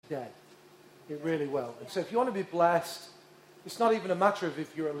day. It really will. And so if you want to be blessed, it's not even a matter of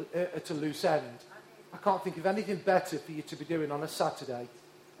if you're at a loose end. I can't think of anything better for you to be doing on a Saturday.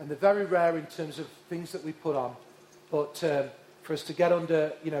 And they're very rare in terms of things that we put on. But for us to get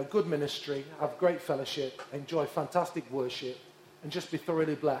under, good ministry, have great fellowship, enjoy fantastic worship, and just be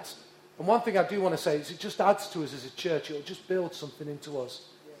thoroughly blessed. And one thing I do want to say is it just adds to us as a church. It'll just build something into us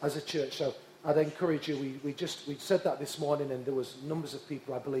as a church. So I'd encourage you. We said that this morning, and there was numbers of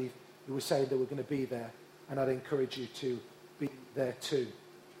people, I believe, who were saying they were going to be there. And I'd encourage you to be there too.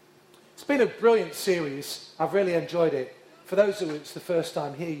 It's been a brilliant series. I've really enjoyed it. For those who it's the first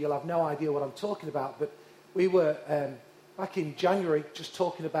time here, you'll have no idea what I'm talking about. But we were, back in January, just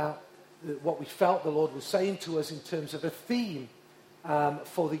talking about what we felt the Lord was saying to us in terms of a theme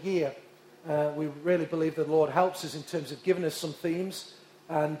for the year. We really believe that the Lord helps us in terms of giving us some themes.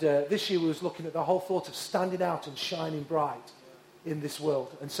 And this year we was looking at the whole thought of standing out and shining bright in this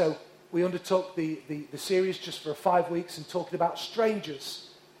world. And so we undertook the series just for 5 weeks and talking about strangers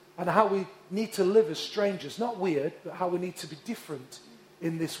and how we need to live as strangers. Not weird, but how we need to be different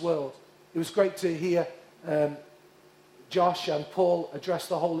in this world. It was great to hear Josh and Paul address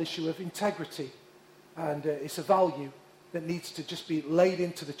the whole issue of integrity. And it's a value that needs to just be laid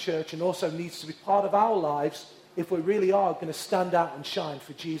into the church and also needs to be part of our lives if we really are going to stand out and shine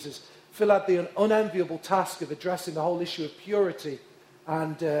for Jesus. Phil had the unenviable task of addressing the whole issue of purity,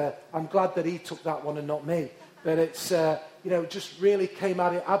 and I'm glad that he took that one and not me. But it's, just really came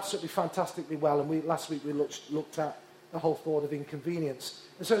at it absolutely fantastically well, and last week we looked at the whole thought of inconvenience.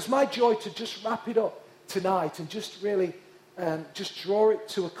 And so it's my joy to just wrap it up tonight and just really just draw it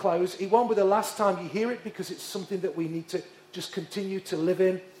to a close. It won't be the last time you hear it because it's something that we need to just continue to live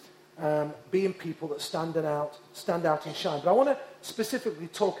in, being people that stand out and shine. But I want to specifically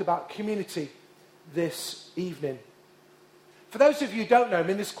talk about community this evening. For those of you who don't know,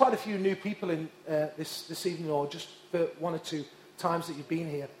 there's quite a few new people in this evening, or just for 1 or 2 times that you've been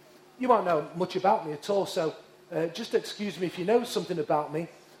here. You won't know much about me at all, so just excuse me if you know something about me.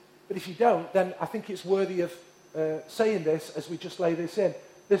 But if you don't, then I think it's worthy of saying this as we just lay this in.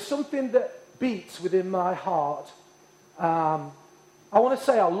 There's something that beats within my heart. I want to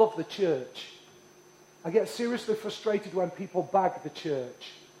say I love the church. I get seriously frustrated when people bag the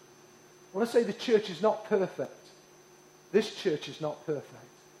church. I want to say the church is not perfect. This church is not perfect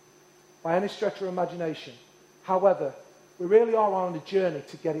by any stretch of imagination. However, we really are on a journey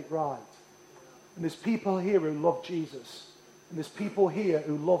to get it right. And there's people here who love Jesus. And there's people here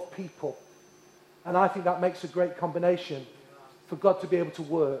who love people. And I think that makes a great combination for God to be able to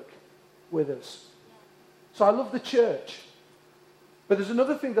work with us. So I love the church. But there's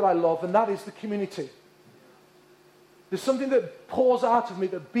another thing that I love, and that is the community. There's something that pours out of me,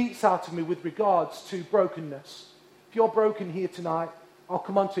 that beats out of me with regards to brokenness. If you're broken here tonight, I'll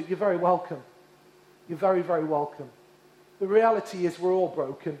come on to it. You're very welcome. You're very, very welcome. The reality is we're all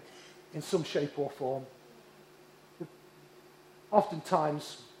broken in some shape or form.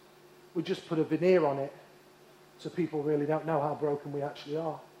 Oftentimes, we just put a veneer on it so people really don't know how broken we actually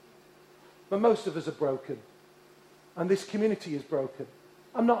are. But most of us are broken. And this community is broken.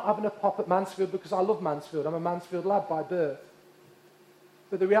 I'm not having a pop at Mansfield because I love Mansfield. I'm a Mansfield lad by birth.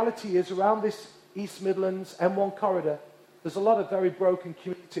 But the reality is around this East Midlands M1 corridor, there's a lot of very broken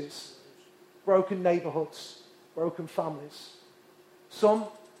communities, broken neighbourhoods, broken families. Some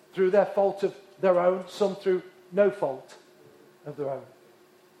through their fault of their own, some through no fault of their own.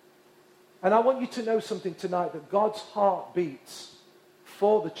 And I want you to know something tonight, that God's heart beats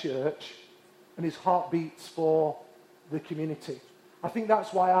for the church and his heart beats for the community. I think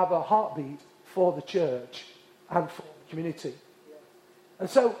that's why I have a heartbeat for the church and for the community. And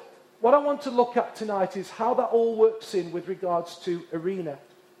so what I want to look at tonight is how that all works in with regards to Arena,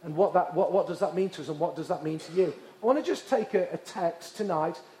 and what does that mean to us, and what does that mean to you. I want to just take a text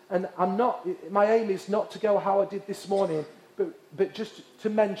tonight, and my aim is not to go how I did this morning, but just to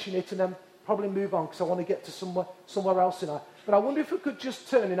mention it and then probably move on, because I want to get to somewhere else tonight. But I wonder if we could just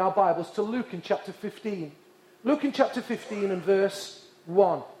turn in our Bibles to Luke in chapter 15. Luke in chapter 15 and verse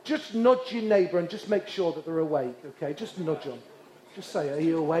 1. Just nudge your neighbour and just make sure that they're awake, okay? Just nudge them. Just say, are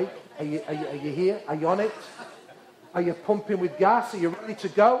you awake? Are you here? Are you on it? Are you pumping with gas? Are you ready to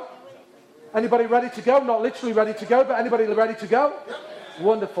go? Anybody ready to go? Not literally ready to go, but anybody ready to go?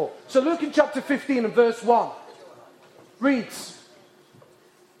 Wonderful. So Luke in chapter 15 and verse 1 reads,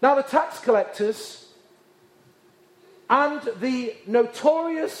 "Now the tax collectors and the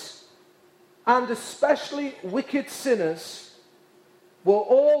notorious and especially wicked sinners were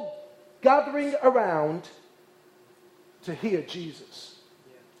all gathering around to hear Jesus."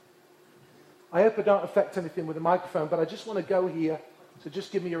 I hope I don't affect anything with the microphone, but I just want to go here So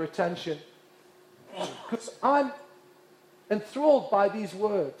just give me your attention. Because I'm enthralled by these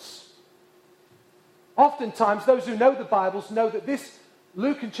words. Oftentimes, those who know the Bibles know that this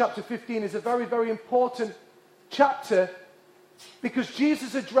Luke in chapter 15 is a very, very important chapter because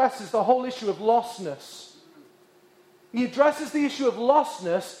Jesus addresses the whole issue of lostness. He addresses the issue of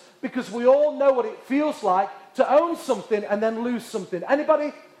lostness because we all know what it feels like to own something and then lose something.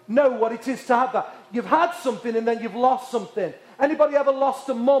 Anybody know what it is to have that? You've had something and then you've lost something. Anybody ever lost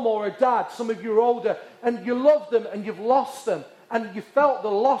a mum or a dad? Some of you are older, and you love them and you've lost them, and you felt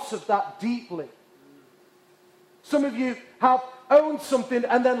the loss of that deeply. Some of you have owned something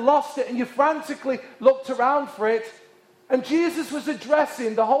and then lost it, and you frantically looked around for it. And Jesus was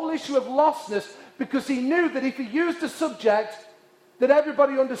addressing the whole issue of lostness because he knew that if he used a subject that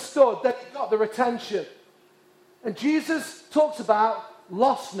everybody understood, that he got their attention. And Jesus talks about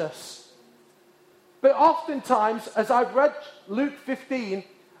lostness. But oftentimes, as I've read Luke 15,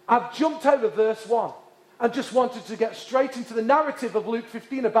 I've jumped over verse 1 and just wanted to get straight into the narrative of Luke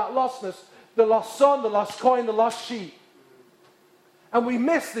 15 about lostness, the lost son, the lost coin, the lost sheep. And we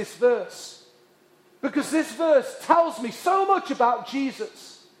miss this verse because this verse tells me so much about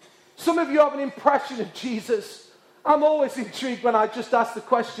Jesus. Some of you have an impression of Jesus. I'm always intrigued when I just ask the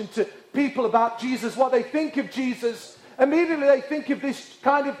question to people about Jesus, what they think of Jesus. Immediately they think of this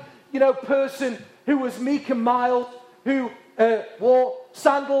kind of, person who was meek and mild, who wore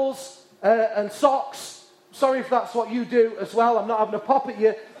sandals and socks. Sorry if that's what you do as well. I'm not having a pop at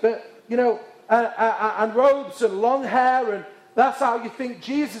you. But, and robes and long hair, and that's how you think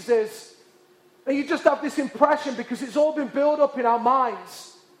Jesus is. And you just have this impression because it's all been built up in our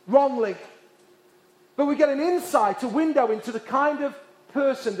minds wrongly. But we get an insight, a window into the kind of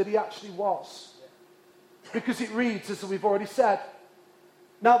person that he actually was. Because it reads, as we've already said,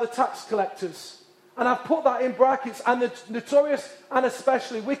 now the tax collectors. And I've put that in brackets, and the notorious and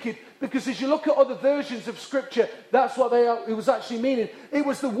especially wicked, because as you look at other versions of Scripture, that's what it was actually meaning. It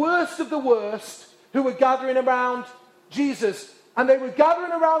was the worst of the worst who were gathering around Jesus. And they were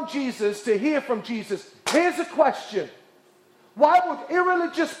gathering around Jesus to hear from Jesus. Here's a question. Why would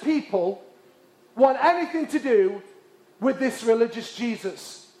irreligious people want anything to do with this religious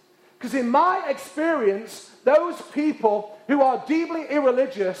Jesus? Because in my experience, those people who are deeply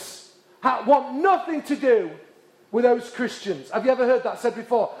irreligious want nothing to do with those Christians. Have you ever heard that said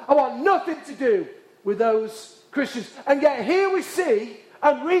before? I want nothing to do with those Christians. And yet here we see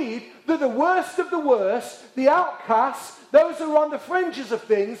and read that the worst of the worst, the outcasts, those who are on the fringes of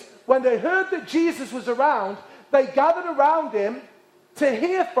things, when they heard that Jesus was around, they gathered around him to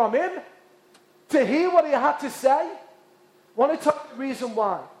hear from him, to hear what he had to say. I want to tell you the reason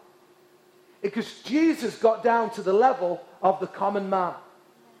why. Because Jesus got down to the level of the common man.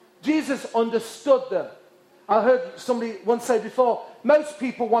 Jesus understood them. I heard somebody once say before, most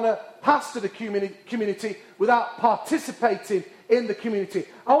people want to pastor the community without participating in the community.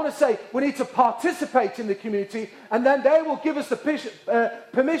 I want to say we need to participate in the community, and then they will give us the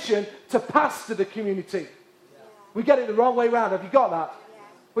permission to pastor the community. We get it the wrong way around. Have you got that?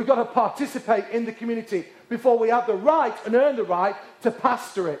 We've got to participate in the community before we have the right and earn the right to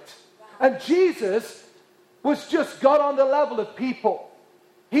pastor it. And Jesus was just got on the level of people.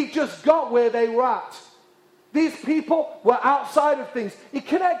 He just got where they were at. These people were outside of things. He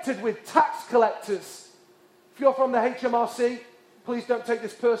connected with tax collectors. If you're from the HMRC, please don't take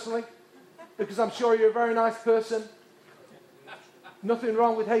this personally, because I'm sure you're a very nice person. Nothing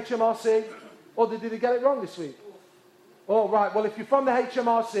wrong with HMRC. Or did they get it wrong this week? Oh, right. Well, if you're from the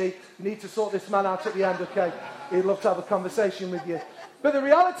HMRC, you need to sort this man out at the end, okay? He'd love to have a conversation with you. But the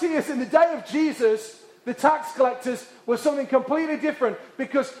reality is, in the day of Jesus, the tax collectors were something completely different,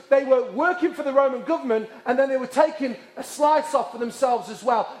 because they were working for the Roman government, and then they were taking a slice off for themselves as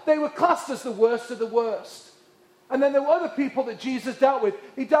well. They were classed as the worst of the worst. And then there were other people that Jesus dealt with.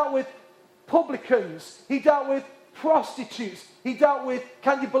 He dealt with publicans. He dealt with prostitutes. He dealt with,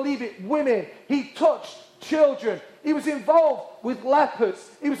 can you believe it, women. He touched children. He was involved with lepers.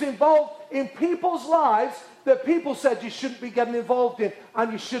 He was involved in people's lives that people said you shouldn't be getting involved in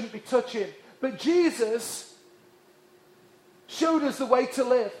and you shouldn't be touching. But Jesus showed us the way to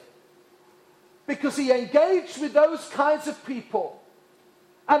live, because he engaged with those kinds of people.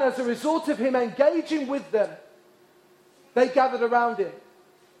 And as a result of him engaging with them, they gathered around him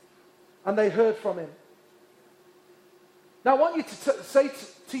and they heard from him. Now I want you to say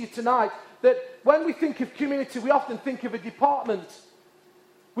to you tonight that when we think of community, we often think of a department.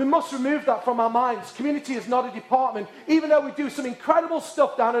 We must remove that from our minds. Community is not a department, even though we do some incredible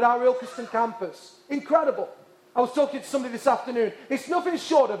stuff down at our Ilkeston campus. Incredible. I was talking to somebody this afternoon. It's nothing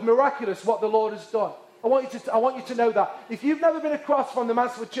short of miraculous what the Lord has done. I want you to know that. If you've never been across from the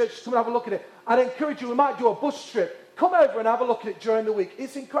Mansfield Church, come and have a look at it. I'd encourage you, we might do a bus trip. Come over and have a look at it during the week.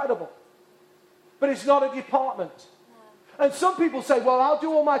 It's incredible. But it's not a department. And some people say, well, I'll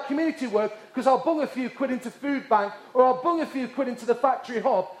do all my community work because I'll bung a few quid into food bank, or I'll bung a few quid into the factory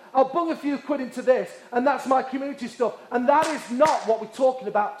hub. I'll bung a few quid into this, and that's my community stuff. And that is not what we're talking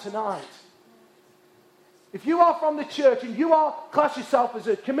about tonight. If you are from the church and you class yourself as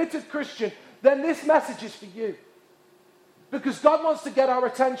a committed Christian, then this message is for you. Because God wants to get our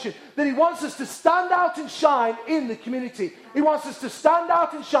attention. That He wants us to stand out and shine in the community. He wants us to stand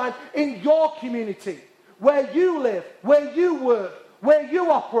out and shine in your community. Where you live, where you work, where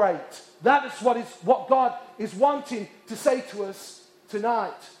you operate. That is what God is wanting to say to us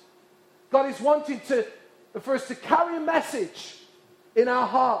tonight. God is wanting for us to carry a message in our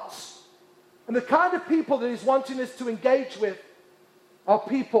hearts. And the kind of people that He's wanting us to engage with are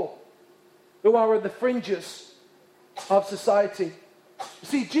people who are at the fringes of society. You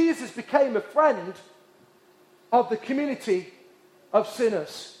see, Jesus became a friend of the community of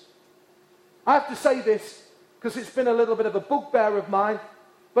sinners. I have to say this because it's been a little bit of a bugbear of mine,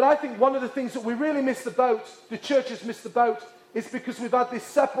 but I think one of the things that we really miss the boat, the church has missed the boat, is because we've had this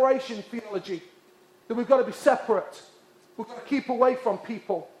separation theology, that we've got to be separate. We've got to keep away from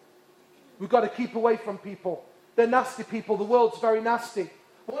people. We've got to keep away from people. They're nasty people. The world's very nasty.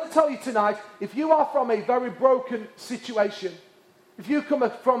 I want to tell you tonight, if you are from a very broken situation, if you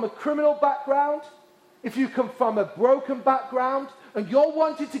come from a criminal background, if you come from a broken background, and you're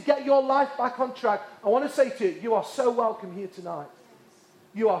wanting to get your life back on track, I want to say to you, you are so welcome here tonight.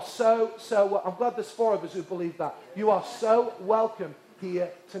 You are so welcome. I'm glad there's 4 of us who believe that. You are so welcome here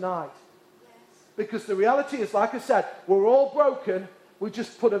tonight. Because the reality is, like I said, we're all broken. We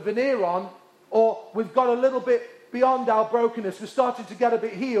just put a veneer on, or we've got a little bit beyond our brokenness. We're starting to get a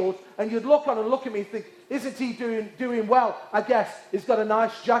bit healed, and you'd look on and look at me and think, isn't he doing well? I guess. He's got a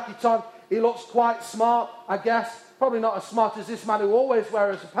nice jacket on. He looks quite smart, I guess. Probably not as smart as this man who always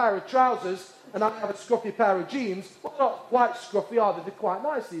wears a pair of trousers and I have a scruffy pair of jeans. Well, they're not quite scruffy, are they? They're quite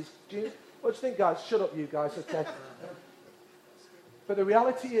nice, these jeans. What do you think, guys? Shut up, you guys, okay? But the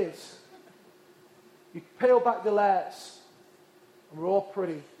reality is, you peel back the layers, and we're all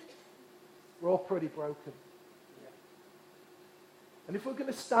pretty broken. And if we're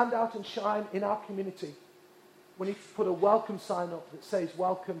going to stand out and shine in our community, we need to put a welcome sign up that says,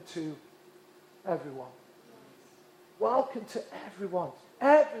 welcome to everyone. Welcome to everyone.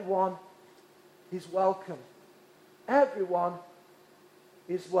 Everyone is welcome. Everyone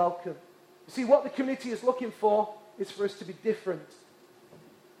is welcome. You see, what the community is looking for is for us to be different.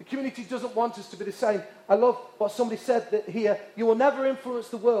 The community doesn't want us to be the same. I love what somebody said that here, you will never influence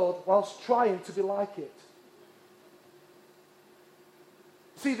the world whilst trying to be like it.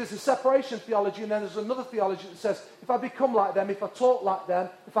 See, there's a separation theology, and then there's another theology that says, if I become like them, if I talk like them,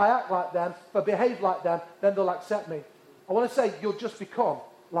 if I act like them, if I behave like them, then they'll accept me. I want to say, you'll just become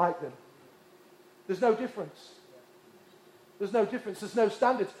like them. There's no difference. There's no difference. There's no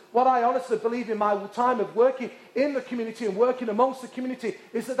standards. What I honestly believe in my time of working in the community and working amongst the community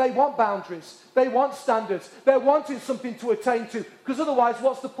is that they want boundaries. They want standards. They're wanting something to attain to, because otherwise,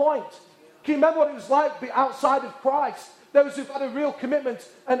 what's the point? Can you remember what it was like to be outside of Christ? Those who've had a real commitment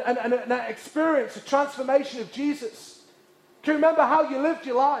and an experience, a transformation of Jesus. Can you remember how you lived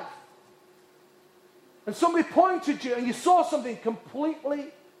your life? And somebody pointed you and you saw something completely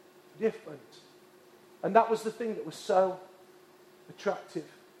different. And that was the thing that was so attractive.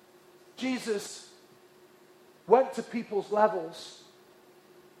 Jesus went to people's levels,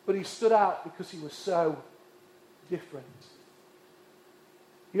 but he stood out because he was so different.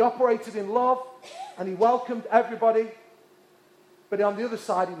 He operated in love and he welcomed everybody. But on the other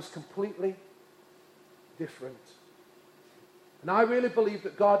side, he was completely different. And I really believe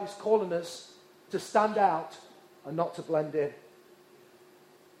that God is calling us to stand out and not to blend in.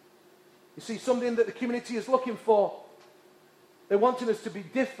 You see, something that the community is looking for. They're wanting us to be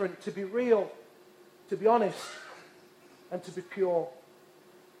different, to be real, to be honest, and to be pure.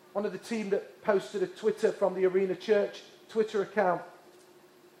 One of the team that posted a Twitter from the Arena Church Twitter account,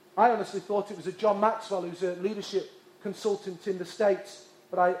 I honestly thought it was a John Maxwell, who's a leadership consultant in the States,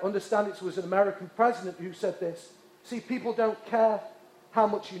 but I understand it was an American president who said this. See, people don't care how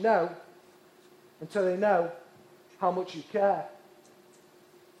much you know until they know how much you care.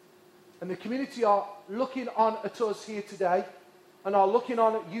 And the community are looking on at us here today and are looking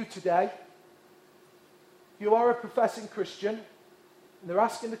on at you today. If you are a professing Christian, and they're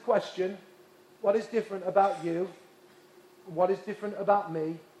asking the question, what is different about you? And what is different about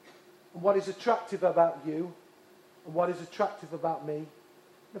me? And what is attractive about you? And what is attractive about me?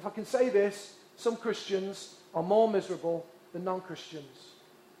 And if I can say this, some Christians are more miserable than non-Christians.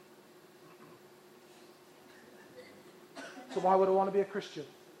 So why would I want to be a Christian?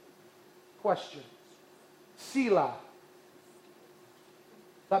 Question. Selah.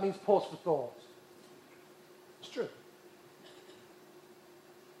 That means pause for thought. It's true.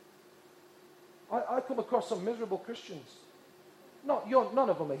 I come across some miserable Christians. None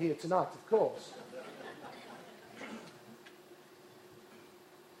of them are here tonight, of course.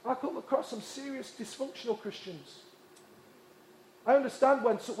 I come across some serious dysfunctional Christians. I understand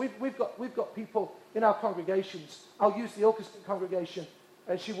when we've got people in our congregations. I'll use the Ilkeston congregation,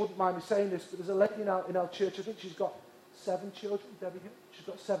 and she wouldn't mind me saying this, but there's a lady in our church. I think she's got 7 children. Debbie, she's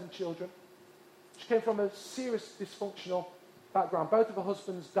got 7 children. She came from a serious dysfunctional background. Both of her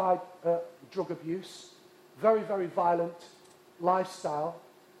husbands died drug abuse, very, very violent lifestyle.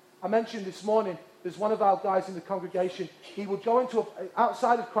 I mentioned this morning, there's one of our guys in the congregation. He would go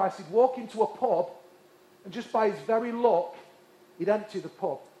outside of Christ. He'd walk into a pub, and just by his very look, he'd empty the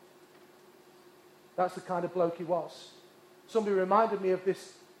pub. That's the kind of bloke he was. Somebody reminded me of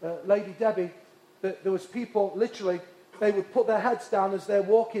this lady Debbie, that there was people, literally, they would put their heads down as they're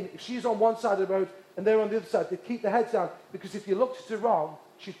walking. If she's on one side of the road and they're on the other side, they'd keep their heads down, because if you looked at her wrong,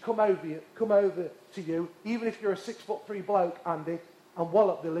 she'd come over to you, even if you're a 6'3" bloke, Andy, and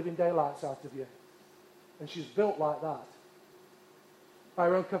wallop the living daylights out of you. And she's built like that. By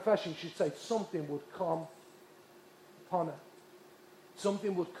her own confession, she'd say something would come upon her.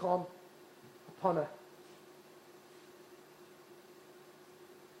 Something would come upon her.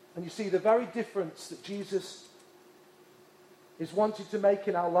 And you see, the very difference that Jesus is wanting to make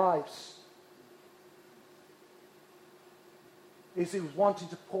in our lives is he was wanting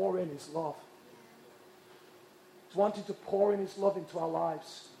to pour in his love. He's wanting to pour in his love into our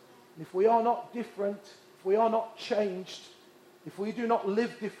lives. And if we are not different, if we are not changed, if we do not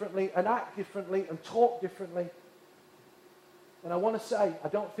live differently and act differently and talk differently, then I want to say, I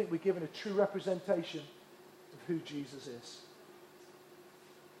don't think we're given a true representation of who Jesus is.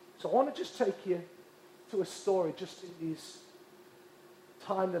 So I want to just take you to a story just in this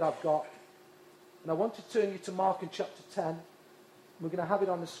time that I've got. And I want to turn you to Mark in chapter 10. We're going to have it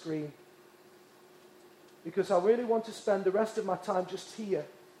on the screen, because I really want to spend the rest of my time just here.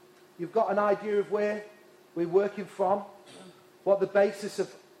 You've got an idea of where we're working from, what the basis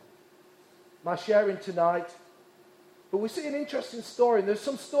of my sharing tonight. But we see an interesting story, and there's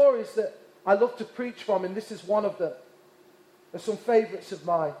some stories that I love to preach from, and this is one of them. There's some favourites of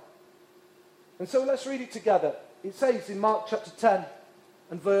mine. And so let's read it together. It says in Mark chapter 10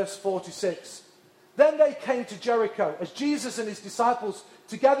 and verse 46, "Then they came to Jericho, as Jesus and his disciples,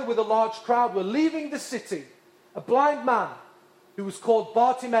 together with a large crowd, were leaving the city. A blind man, who was called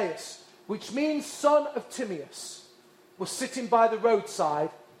Bartimaeus, which means son of Timaeus, was sitting by the roadside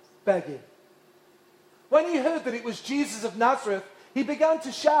begging. When he heard that it was Jesus of Nazareth, he began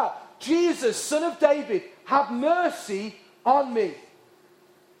to shout, 'Jesus, son of David, have mercy on me.'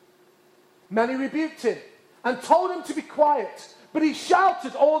 Many rebuked him and told him to be quiet, but he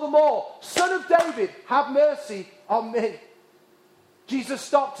shouted all the more, 'Son of David, have mercy on me.' Jesus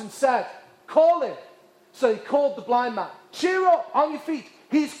stopped and said, 'Call him.' So he called the blind man. 'Cheer up, on your feet,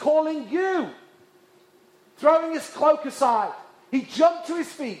 he's calling you.' Throwing his cloak aside, he jumped to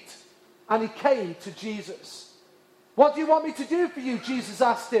his feet and he came to Jesus. 'What do you want me to do for you?' Jesus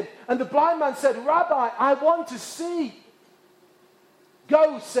asked him. And the blind man said, 'Rabbi, I want to see.'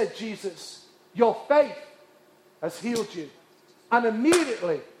 'Go,' said Jesus, 'your faith has healed you.' And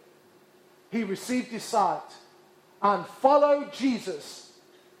immediately he received his sight and followed Jesus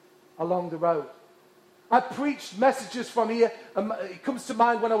along the road." I preached messages from here. It comes to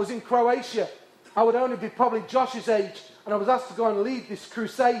mind when I was in Croatia. I would only be probably Josh's age, and I was asked to go and lead this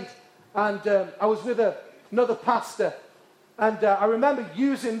crusade. And I was with another pastor. And I remember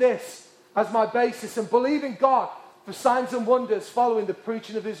using this as my basis and believing God for signs and wonders following the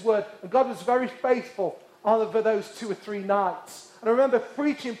preaching of his word. And God was very faithful over those 2 or 3 nights. And I remember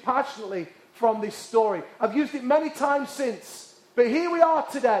preaching passionately from this story. I've used it many times since. But here we are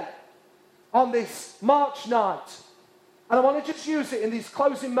today on this March night. And I want to just use it in these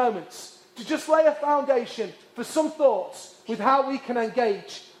closing moments to just lay a foundation for some thoughts with how we can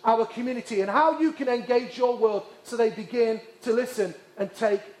engage our community and how you can engage your world so they begin to listen and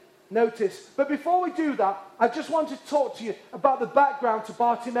take notice. But before we do that, I just want to talk to you about the background to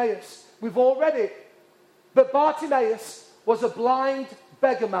Bartimaeus. We've all read it. But Bartimaeus was a blind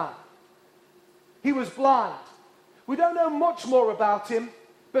beggar man. He was blind. We don't know much more about him,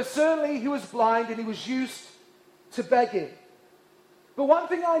 but certainly he was blind and he was used to begging. But one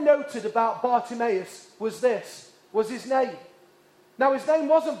thing I noted about Bartimaeus was his name. Now, his name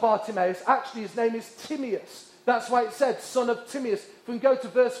wasn't Bartimaeus. Actually, his name is Timaeus. That's why it said, son of Timaeus. If we can go to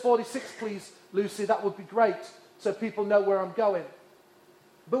verse 46, please, Lucy, that would be great, so people know where I'm going.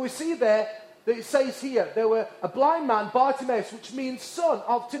 But we see there that it says here, there were a blind man, Bartimaeus, which means son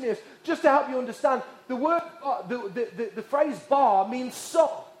of Timaeus. Just to help you understand, the word, the phrase bar means son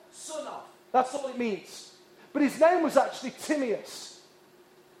of. That's all it means. But his name was actually Timaeus.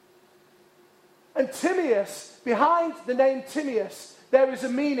 And Timaeus, behind the name Timaeus, there is a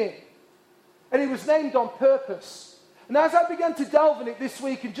meaning. And he was named on purpose. And as I began to delve in it this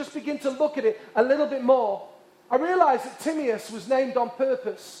week and just begin to look at it a little bit more, I realized that Timaeus was named on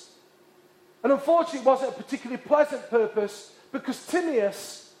purpose. And unfortunately, it wasn't a particularly pleasant purpose, because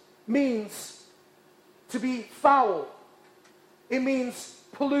Timaeus means to be foul. It means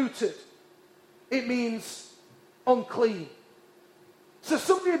polluted. It means unclean. So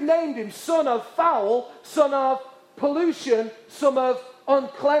somebody had named him son of foul, son of pollution, son of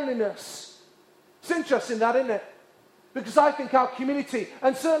uncleanliness. It's interesting that, isn't it? Because I think our community,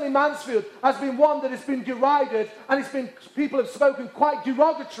 and certainly Mansfield, has been one that has been derided, and people have spoken quite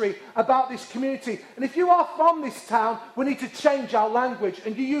derogatory about this community. And if you are from this town, we need to change our language.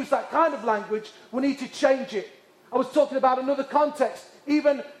 And you use that kind of language, we need to change it. I was talking about another context,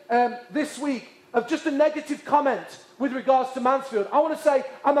 even this week, of just a negative comment with regards to Mansfield. I want to say,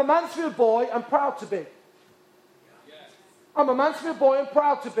 I'm a Mansfield boy and proud to be. I'm a Mansfield boy and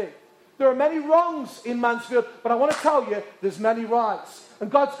proud to be. There are many wrongs in Mansfield, but I want to tell you, there's many rights. And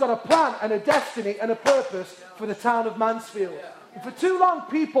God's got a plan and a destiny and a purpose for the town of Mansfield. And for too long,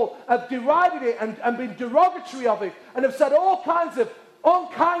 people have derided it and been derogatory of it, and have said all kinds of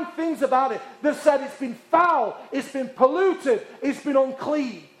unkind things about it. They've said it's been foul, it's been polluted, it's been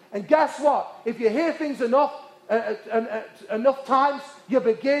unclean. And guess what? If you hear things enough times, you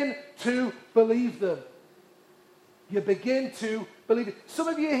begin to believe them. You begin to believe it. Some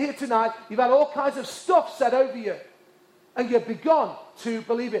of you are here tonight, you've had all kinds of stuff said over you, and you've begun to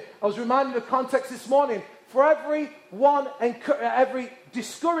believe it. I was reminded of context this morning. For every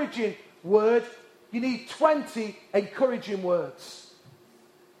discouraging word, you need 20 encouraging words.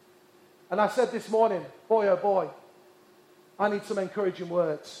 And I said this morning, boy oh boy, I need some encouraging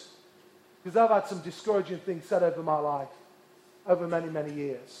words. Because I've had some discouraging things said over my life, over many, many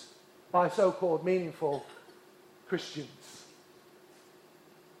years, by so-called meaningful Christians.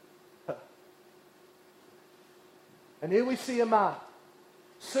 And here we see a man,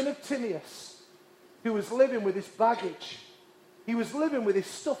 son of Timaeus, who was living with this baggage. He was living with this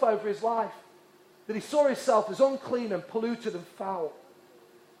stuff over his life, that he saw himself as unclean and polluted and foul.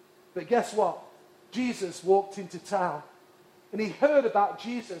 But guess what? Jesus walked into town, and he heard about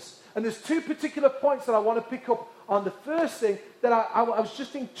Jesus. And there's two particular points that I want to pick up on. The first thing that I was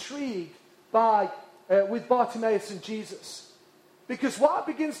just intrigued by with Bartimaeus and Jesus. Because what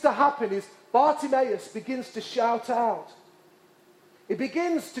begins to happen is Bartimaeus begins to shout out. He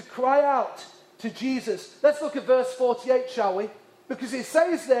begins to cry out to Jesus. Let's look at verse 48, shall we? Because it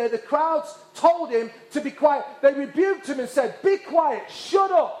says there, the crowds told him to be quiet. They rebuked him and said, be quiet,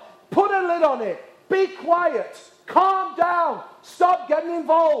 shut up, put a lid on it, be quiet, calm down, stop getting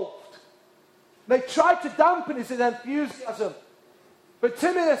involved. They tried to dampen his enthusiasm. But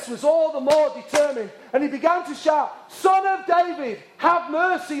Timaeus was all the more determined, and he began to shout, Son of David, have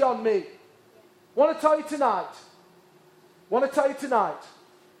mercy on me. I want to tell you tonight,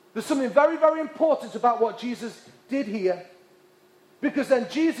 there's something very, very important about what Jesus did here. Because then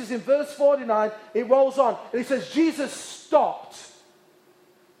Jesus, in verse 49, it rolls on, and he says, Jesus stopped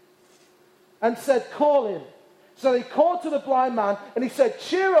and said, call him. So he called to the blind man, and he said,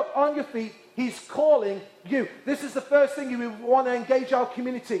 cheer up, on your feet, he's calling you. This is the first thing we want to engage our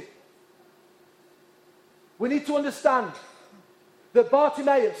community. We need to understand that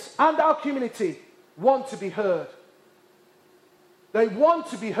Bartimaeus and our community want to be heard. They want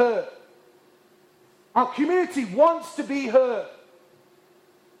to be heard. Our community wants to be heard.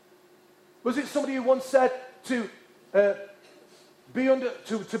 Was it somebody who once said to be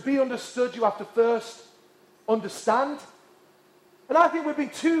understood, you have to first understand? And I think we've been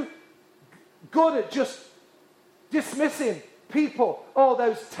too good at just dismissing people. Oh,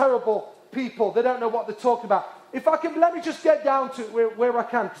 those terrible people. They don't know what they're talking about. If I can, let me just get down to where I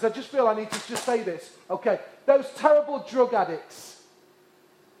can, because I just feel I need to just say this. Okay, those terrible drug addicts.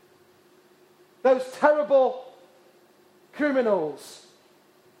 Those terrible criminals.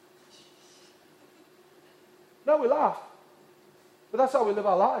 No, we laugh. But that's how we live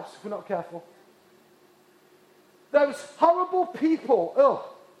our lives if we're not careful. Those horrible people.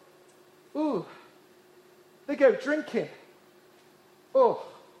 Ooh. They go drinking. And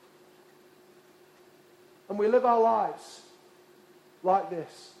we live our lives. like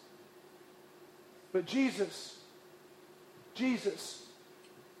this. But Jesus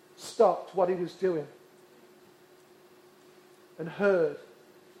stopped what he was doing and heard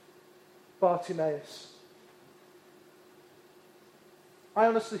Bartimaeus. I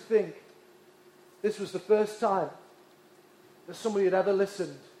honestly think this was the first time that somebody had ever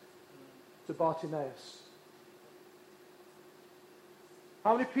listened to Bartimaeus.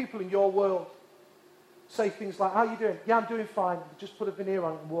 How many people in your world say things like, how are you doing? Yeah, I'm doing fine. Just put a veneer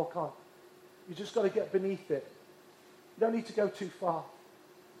on it and walk on. You just got to get beneath it. You don't need to go too far.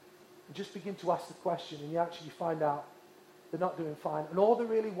 And just begin to ask the question, and you actually find out they're not doing fine. And all they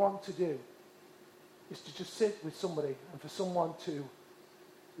really want to do is to just sit with somebody and for someone to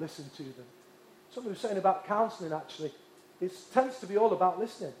listen to them. Somebody was saying about counselling, actually. It tends to be all about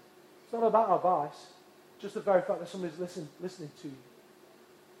listening. It's not about advice. Just the very fact that somebody's listening to you.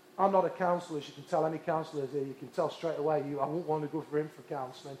 I'm not a counsellor, as you can tell any counsellors here. You can tell straight away, I wouldn't want to go for him for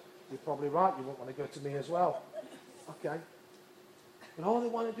counselling. You're probably right, you won't want to go to me as well. Okay? But all they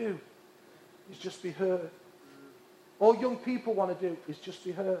want to do is just be heard. All young people want to do is just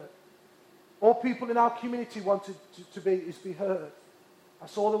be heard. All people in our community want to be is be heard.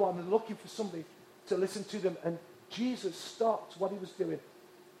 That's all they want. They're looking for somebody to listen to them. And Jesus stopped what he was doing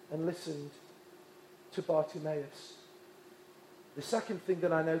and listened to Bartimaeus. The second thing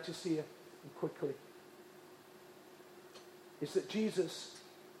that I notice here, and quickly, is that Jesus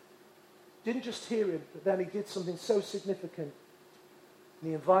didn't just hear him, but then he did something so significant. And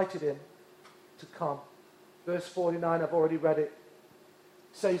he invited him to come. Verse 49, I've already read it.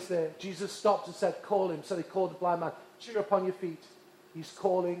 It says there, Jesus stopped and said, call him. So he called the blind man, cheer up on your feet. He's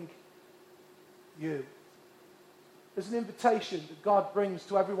calling you. There's an invitation that God brings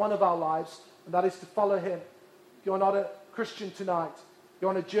to every one of our lives, and that is to follow him. If you're not a Christian tonight, you're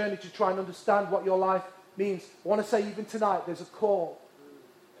on a journey to try and understand what your life means. I want to say even tonight, there's a call.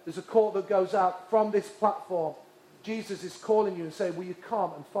 There's a call that goes out from this platform. Jesus is calling you and saying, will you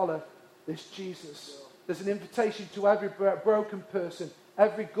come and follow this Jesus? There's an invitation to every broken person,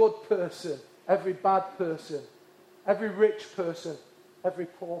 every good person, every bad person, every rich person, every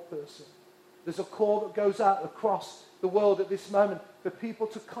poor person. There's a call that goes out across the world at this moment for people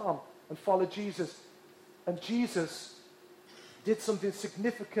to come and follow Jesus. And Jesus did something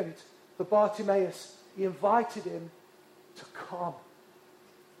significant for Bartimaeus. He invited him to come.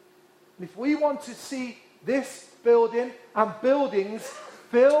 And if we want to see this building and buildings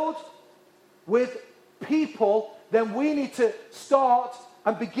filled with people, then we need to start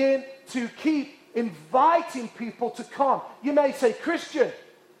and begin to keep inviting people to come. You may say, Christian,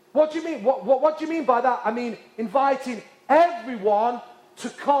 what do you mean? What do you mean by that? I mean inviting everyone to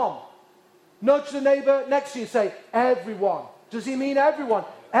come. Nudge the neighbor next to you and say, everyone. Does he mean everyone?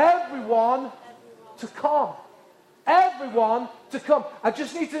 Everyone to come. Everyone to come. I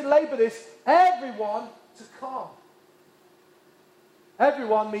just need to label this. Everyone to come.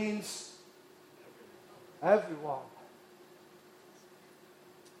 Everyone means everyone.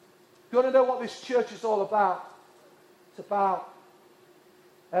 You want to know what this church is all about? It's about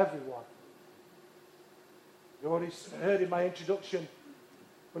everyone. You already heard in my introduction,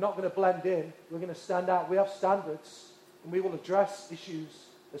 we're not going to blend in. We're going to stand out. We have standards, and we will address issues,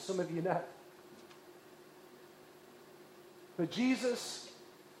 as some of you know. But Jesus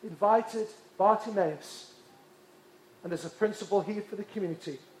invited Bartimaeus, and there's a principle here for the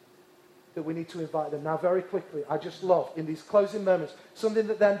community that we need to invite them. Now, very quickly, I just love, in these closing moments, something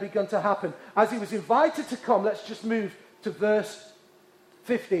that then began to happen. As he was invited to come, let's just move to verse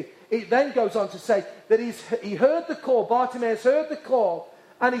 50. It then goes on to say that he heard the call, Bartimaeus heard the call,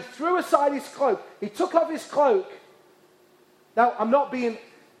 and he threw aside his cloak. He took off his cloak. Now, I'm not being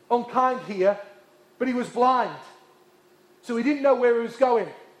unkind here, but he was blind. So he didn't know where he was going.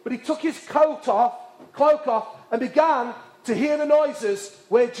 But he took his cloak off, and began to hear the noises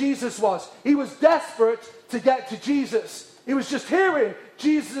where Jesus was. He was desperate to get to Jesus. He was just hearing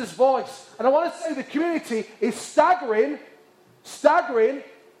Jesus' voice. And I want to say the community is staggering,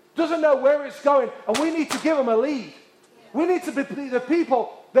 doesn't know where it's going, and we need to give them a lead. We need to be the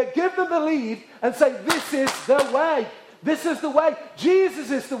people that give them the lead and say, this is the way. This is the way.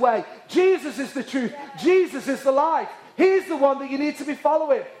 Jesus is the way. Jesus is the truth. Jesus is the life. He's the one that you need to be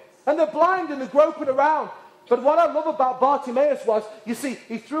following. And they're blind and they're groping around. But what I love about Bartimaeus was, you see,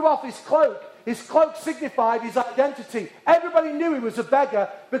 he threw off his cloak. His cloak signified his identity. Everybody knew he was a beggar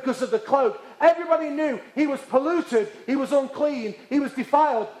because of the cloak. Everybody knew he was polluted, he was unclean, he was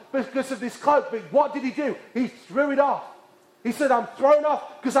defiled because of this cloak. But what did he do? He threw it off. He said, I'm thrown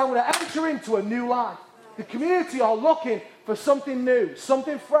off because I'm going to enter into a new life. The community are looking for something new,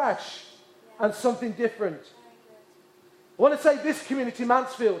 something fresh, and something different. I want to say this community,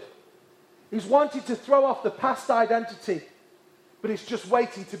 Mansfield, is wanting to throw off the past identity, but it's just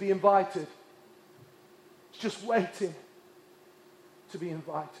waiting to be invited. It's just waiting to be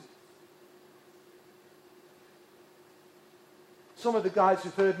invited. Some of the guys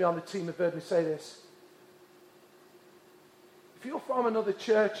who've heard me on the team have heard me say this. If you're from another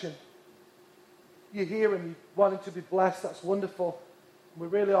church and you're here and you're wanting to be blessed, that's wonderful. We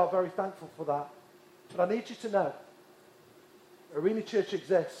really are very thankful for that. But I need you to know, Arena Church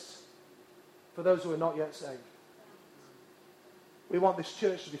exists for those who are not yet saved. We want this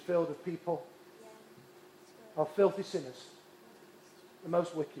church to be filled with people of filthy sinners, the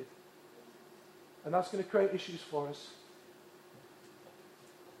most wicked. And that's going to create issues for us.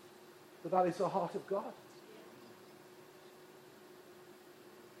 But that is the heart of God.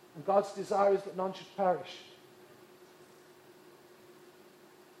 And God's desire is that none should perish.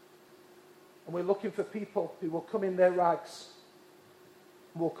 And we're looking for people who will come in their rags,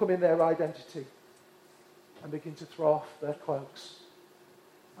 and will come in their identity, and begin to throw off their cloaks,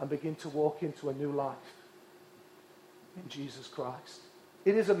 and begin to walk into a new life in Jesus Christ.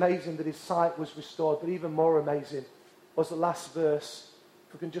 It is amazing that his sight was restored, but even more amazing was the last verse.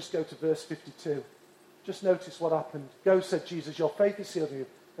 If we can just go to verse 52. Just notice what happened. Go, said Jesus, your faith has healed you.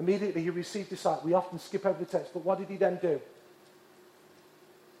 Immediately he received his sight. We often skip over the text, but what did he then do?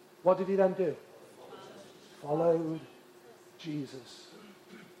 What did he then do? Followed Jesus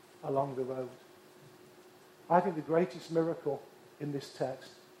along the road. I think the greatest miracle in this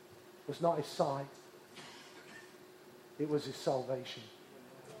text was not his sight. It was his salvation.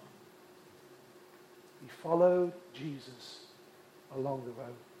 He followed Jesus along the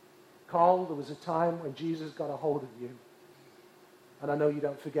road. Carl, there was a time when Jesus got a hold of you. And I know you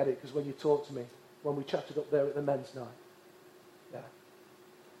don't forget it because when you talked to me, when we chatted up there at the men's night. Yeah.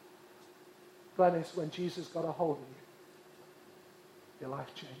 Glennis, when Jesus got a hold of you, your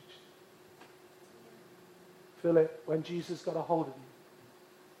life changed. Philip, when Jesus got a hold of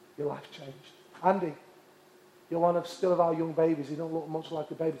you, your life changed. Andy, you're one of still of our young babies. You don't look much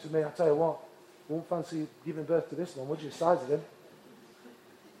like a baby to me. I tell you what, I won't fancy giving birth to this one, would you? The size of him.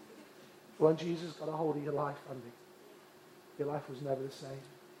 When Jesus got a hold of your life, Andy, your life was never the same.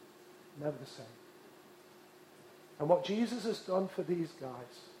 Never the same. And what Jesus has done for these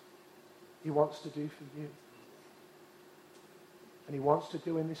guys, he wants to do for you. And he wants to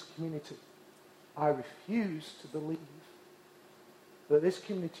do in this community. I refuse to believe that this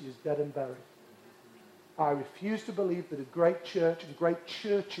community is dead and buried. I refuse to believe that a great church and great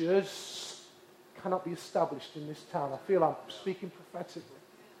churches cannot be established in this town. I feel I'm speaking prophetically.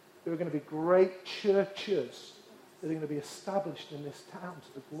 There are going to be great churches that are going to be established in this town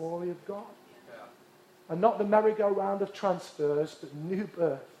to the glory of God. Yeah. And not the merry-go-round of transfers, but new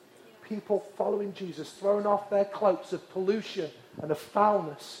birth. Yeah. People following Jesus, throwing off their cloaks of pollution and of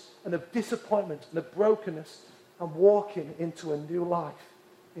foulness and of disappointment and of brokenness and walking into a new life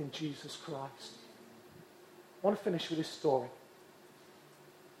in Jesus Christ. I want to finish with this story.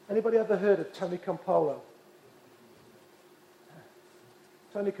 Anybody ever heard of Tony Campolo?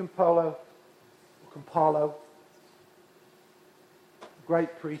 Tony Campolo,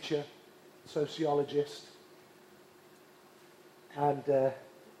 great preacher, sociologist. And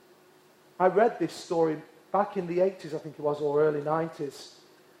I read this story back in the 80s, I think it was, or early 90s.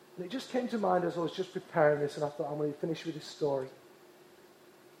 And it just came to mind as I was just preparing this, and I thought, I'm going to finish with this story.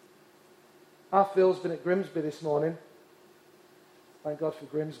 Our Phil's been at Grimsby this morning. Thank God for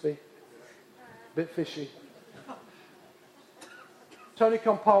Grimsby. Bit fishy. Tony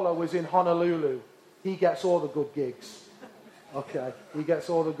Campolo was in Honolulu. He gets all the good gigs. Okay, he gets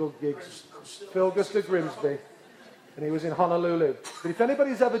all the good gigs. Phil goes to Grimsby, and he was in Honolulu. But if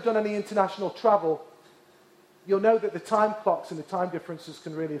anybody's ever done any international travel, you'll know that the time clocks and the time differences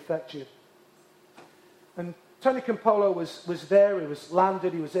can really affect you. And Tony Campolo was there, he was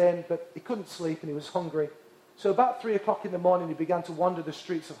landed, he was in, but he couldn't sleep and he was hungry. So about 3 o'clock in the morning, he began to wander the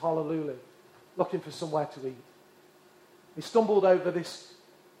streets of Honolulu, looking for somewhere to eat. He stumbled over this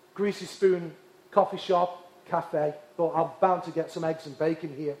Greasy Spoon coffee shop, cafe, thought, I'm bound to get some eggs and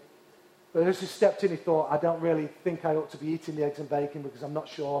bacon here. But as he stepped in, he thought, I don't really think I ought to be eating the eggs and bacon because I'm not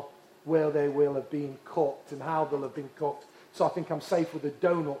sure where they will have been cooked and how they'll have been cooked. So I think I'm safe with a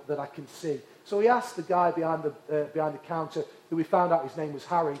donut that I can see. So he asked the guy behind the counter, who we found out his name was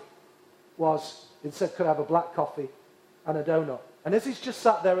Harry, and said, could I have a black coffee and a donut? And as he's just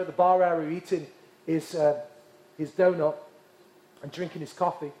sat there at the bar area eating his donut and drinking his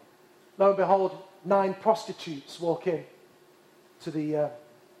coffee, lo and behold, 9 prostitutes walk in to the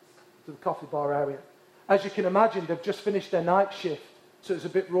coffee bar area. As you can imagine, they've just finished their night shift, so it's a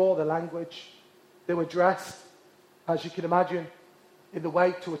bit raw, the language. They were dressed as you can imagine, in the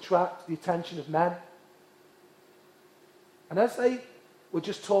way to attract the attention of men. And as they were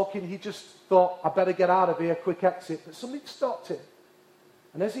just talking, he just thought, I better get out of here, quick exit. But something stopped him.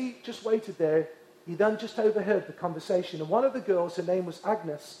 And as he just waited there, he then just overheard the conversation. And one of the girls, her name was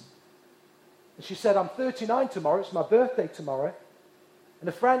Agnes. And she said, I'm 39 tomorrow, it's my birthday tomorrow. And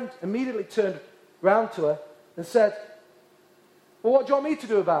a friend immediately turned round to her and said, well, what do you want me to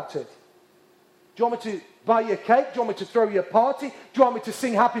do about it? Do you want me to buy you a cake? Do you want me to throw you a party? Do you want me to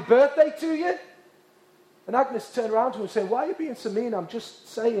sing happy birthday to you? And Agnes turned around to him and said, why are you being so mean? I'm just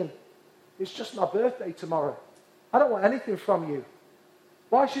saying, it's just my birthday tomorrow. I don't want anything from you.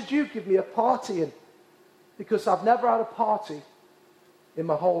 Why should you give me a party? And because I've never had a party in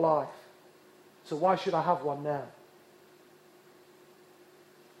my whole life. So why should I have one now?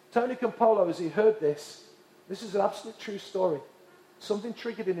 Tony Campolo, as he heard this is an absolute true story. Something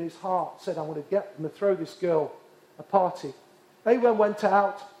triggered in his heart, said, I'm going to throw this girl a party. They went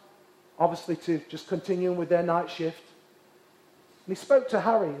out, obviously to just continuing with their night shift. And he spoke to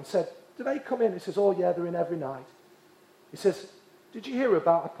Harry and said, do they come in? He says, oh yeah, they're in every night. He says, did you hear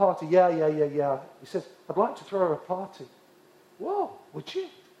about a party? Yeah. He says, I'd like to throw her a party. Whoa, would you?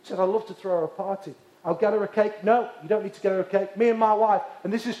 He said, I'd love to throw her a party. I'll get her a cake. No, you don't need to get her a cake. Me and my wife,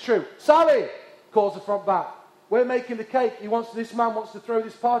 and this is true. Sally calls the front back. We're making the cake. This man wants to throw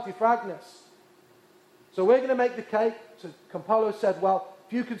this party for Agnes. So we're going to make the cake. So Campolo said, well,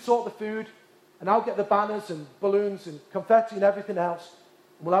 if you can sort the food, and I'll get the banners and balloons and confetti and everything else,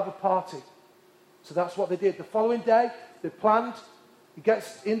 and we'll have a party. So that's what they did. The following day, they planned. He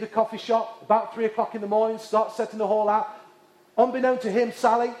gets in the coffee shop about 3 o'clock in the morning, starts setting the hall out. Unbeknown to him,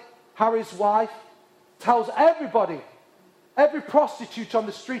 Sally, Harry's wife, tells everybody, every prostitute on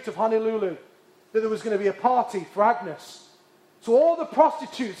the street of Honolulu, that there was going to be a party for Agnes. So all the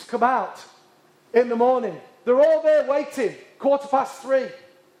prostitutes come out in the morning. They're all there waiting, 3:15.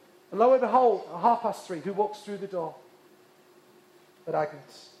 And lo and behold, at 3:30, who walks through the door? But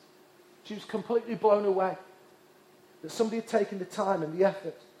Agnes. She was completely blown away that somebody had taken the time and the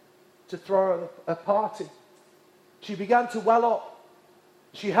effort to throw her a party. She began to well up.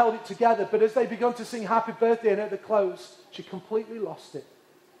 She held it together, but as they began to sing happy birthday and at the close, she completely lost it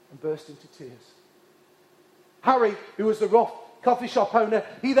and burst into tears. Harry, who was the rough coffee shop owner,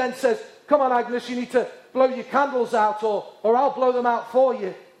 he then says, come on Agnes, you need to blow your candles out or I'll blow them out for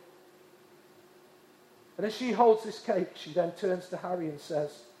you. And as she holds this cake, she then turns to Harry and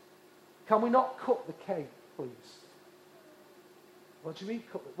says, can we not cut the cake, please? What do you mean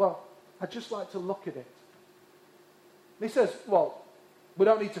cut it? Well, I'd just like to look at it. And he says, well, we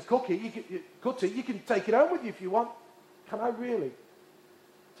don't need to cook it. Cut it. You can take it home with you if you want. Can I really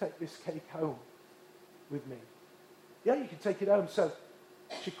take this cake home with me? Yeah, you can take it home. So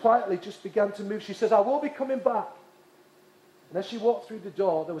she quietly just began to move. She says, I will be coming back. And as she walked through the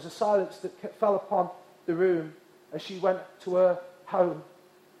door, there was a silence that fell upon the room as she went to her home.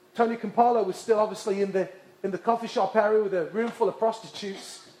 Tony Campolo was still obviously in the coffee shop area with a room full of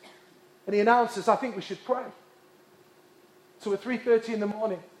prostitutes. And he announces, I think we should pray. So at 3:30 in the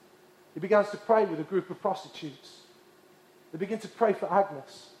morning, he begins to pray with a group of prostitutes. They begin to pray for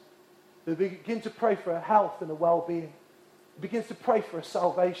Agnes. They begin to pray for her health and her well-being. He begins to pray for her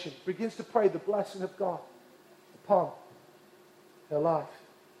salvation. He begins to pray the blessing of God upon her life.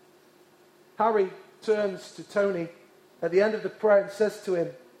 Harry turns to Tony at the end of the prayer and says to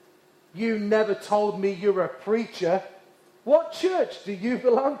him, you never told me you're a preacher. What church do you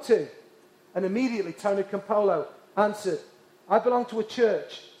belong to? And immediately Tony Campolo answered, I belong to a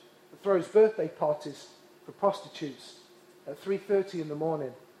church that throws birthday parties for prostitutes at 3:30 in the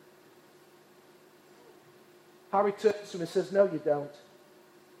morning. Harry turns to him and says, no, you don't.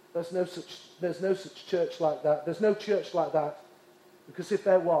 There's no such church like that. There's no church like that. Because if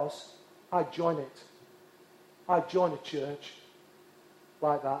there was, I'd join it. I'd join a church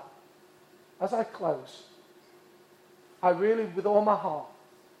like that. As I close, I really, with all my heart,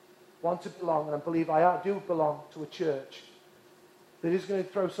 want to belong, and I believe I do belong to a church that is going to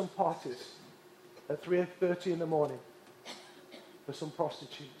throw some parties at 3:30 in the morning for some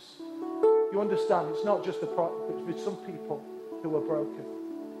prostitutes. You understand, it's not just it's some people who are broken,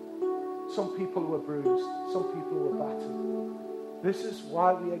 some people who are bruised, some people who are battered. This is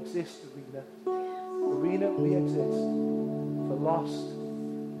why we exist, Arena. Arena, we exist for lost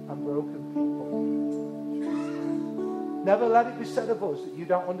and broken people. Never let it be said of us that you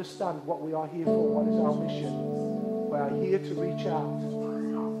don't understand what we are here for, what is our mission. We are here to reach out,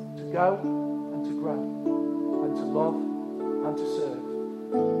 to go and to grow, and to love and to serve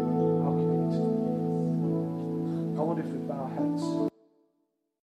our community. I wonder if we bow our heads.